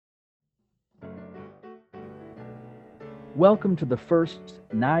Welcome to the first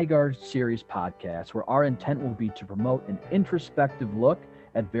NIGARD series podcast, where our intent will be to promote an introspective look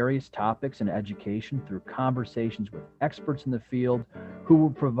at various topics in education through conversations with experts in the field who will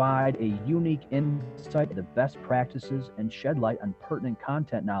provide a unique insight into best practices and shed light on pertinent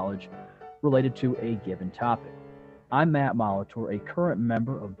content knowledge related to a given topic. I'm Matt Molitor, a current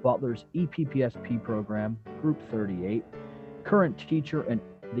member of Butler's EPPSP program, Group 38, current teacher in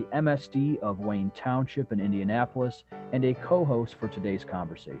the MSD of Wayne Township in Indianapolis, and a co-host for today's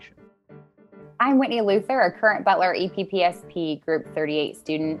conversation. I'm Whitney Luther, a current Butler EPPSP Group 38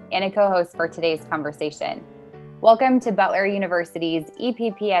 student and a co-host for today's conversation. Welcome to Butler University's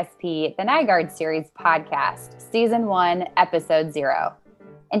EPPSP, the NIGARD Series podcast, Season 1, Episode 0.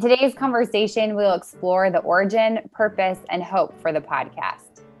 In today's conversation, we'll explore the origin, purpose, and hope for the podcast.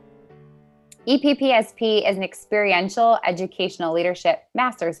 EPPSP is an experiential educational leadership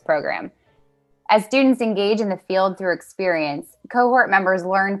master's program. As students engage in the field through experience, cohort members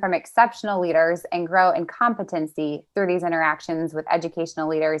learn from exceptional leaders and grow in competency through these interactions with educational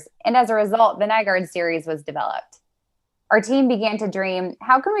leaders, and as a result, the NIGARD series was developed. Our team began to dream,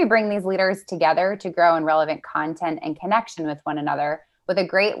 how can we bring these leaders together to grow in relevant content and connection with one another with a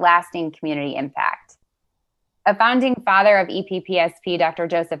great lasting community impact? A founding father of EPPSP, Dr.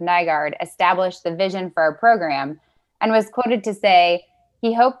 Joseph Nygard, established the vision for our program and was quoted to say,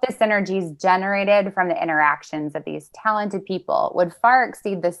 he hoped the synergies generated from the interactions of these talented people would far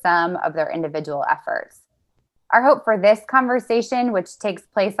exceed the sum of their individual efforts. Our hope for this conversation, which takes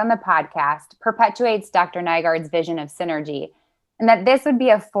place on the podcast, perpetuates Dr. Nygard's vision of synergy, and that this would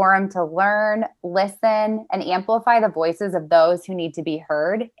be a forum to learn, listen, and amplify the voices of those who need to be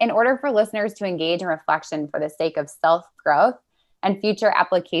heard in order for listeners to engage in reflection for the sake of self-growth and future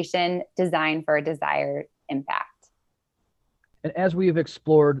application designed for a desired impact. And as we have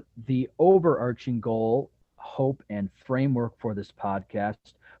explored the overarching goal, hope, and framework for this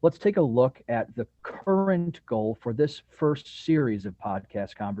podcast, let's take a look at the current goal for this first series of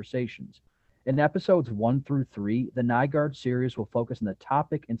podcast conversations. In episodes 1 through 3, the NIGARD series will focus on the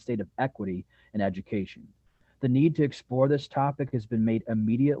topic and state of equity in education. The need to explore this topic has been made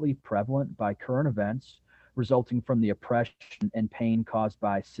immediately prevalent by current events resulting from the oppression and pain caused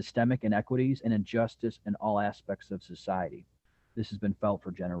by systemic inequities and injustice in all aspects of society. This has been felt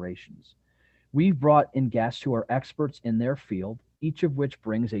for generations. We've brought in guests who are experts in their field, each of which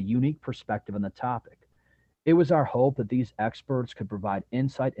brings a unique perspective on the topic. It was our hope that these experts could provide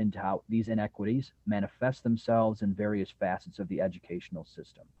insight into how these inequities manifest themselves in various facets of the educational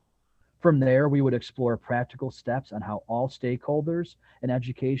system. From there, we would explore practical steps on how all stakeholders in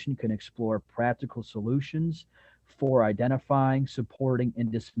education can explore practical solutions for identifying, supporting,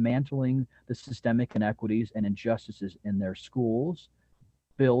 and dismantling the systemic inequities and injustices in their schools,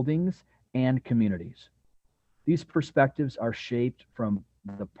 buildings, and communities. These perspectives are shaped from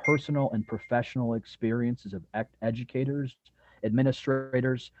the personal and professional experiences of educators,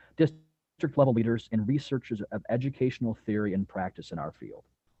 administrators, district level leaders, and researchers of educational theory and practice in our field.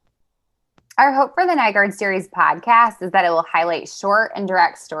 Our hope for the NIGARD series podcast is that it will highlight short and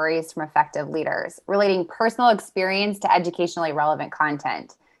direct stories from effective leaders, relating personal experience to educationally relevant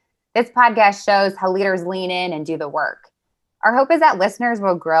content. This podcast shows how leaders lean in and do the work. Our hope is that listeners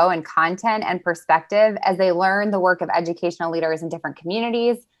will grow in content and perspective as they learn the work of educational leaders in different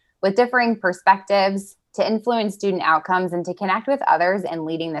communities with differing perspectives to influence student outcomes and to connect with others in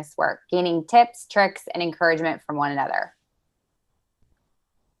leading this work, gaining tips, tricks, and encouragement from one another.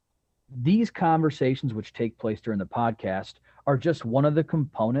 These conversations, which take place during the podcast, are just one of the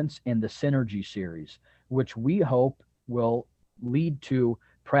components in the Synergy series, which we hope will lead to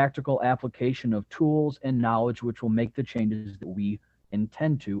practical application of tools and knowledge which will make the changes that we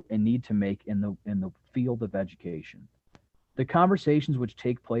intend to and need to make in the field of education. The conversations which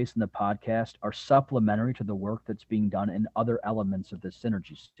take place in the podcast are supplementary to the work that's being done in other elements of the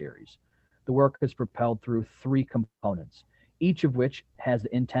Synergy series. The work is propelled through 3 components, each of which has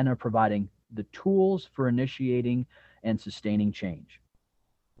the intent of providing the tools for initiating and sustaining change: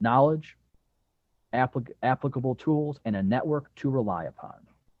 knowledge, applicable tools, and a network to rely upon.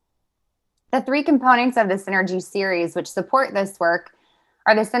 The 3 components of the Synergy series which support this work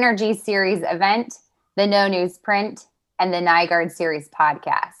are the Synergy series event, the No News Print, and the NIGARD series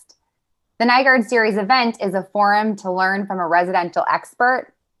podcast. The NIGARD series event is a forum to learn from a residential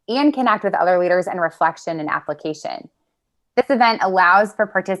expert and connect with other leaders in reflection and application. This event allows for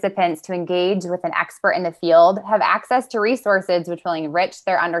participants to engage with an expert in the field, have access to resources which will enrich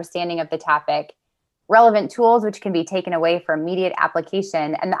their understanding of the topic, relevant tools which can be taken away for immediate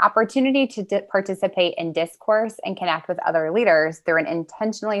application, and the opportunity to participate in discourse and connect with other leaders through an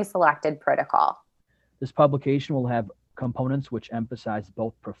intentionally selected protocol. This publication will have components which emphasize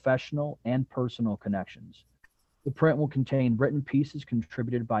both professional and personal connections. The print will contain written pieces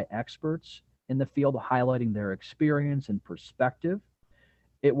contributed by experts in the field highlighting their experience and perspective.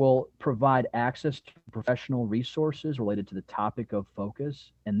 It will provide access to professional resources related to the topic of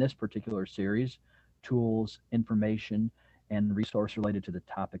focus in this particular series, tools, information, and resource related to the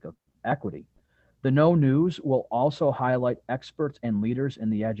topic of equity. The No News will also highlight experts and leaders in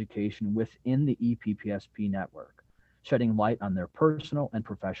the education within the EPPSP network, shedding light on their personal and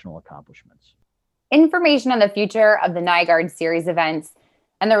professional accomplishments. Information on the future of the NYGARD series events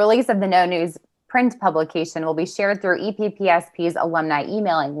and the release of the No News print publication will be shared through EPPSP's alumni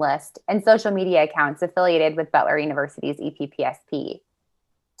emailing list and social media accounts affiliated with Butler University's EPPSP.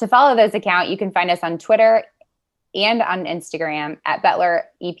 To follow those accounts, you can find us on Twitter and on Instagram at Butler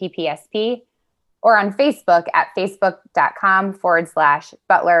EPPSP, or on Facebook at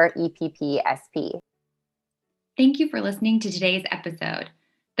facebook.com/Butler EPPSP. Thank you for listening to today's episode.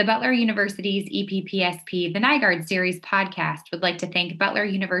 The Butler University's EPPSP, the NYGARD Series podcast would like to thank Butler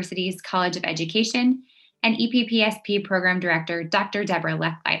University's College of Education and EPPSP Program Director, Dr. Deborah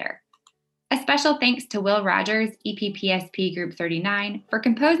Lechleiter. A special thanks to Will Rogers, EPPSP Group 39, for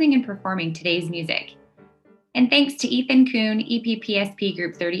composing and performing today's music. And thanks to Ethan Kuhn, EPPSP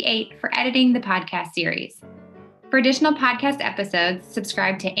Group 38, for editing the podcast series. For additional podcast episodes,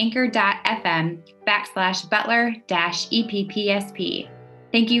 subscribe to anchor.fm/Butler-EPPSP.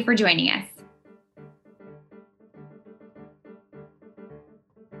 Thank you for joining us.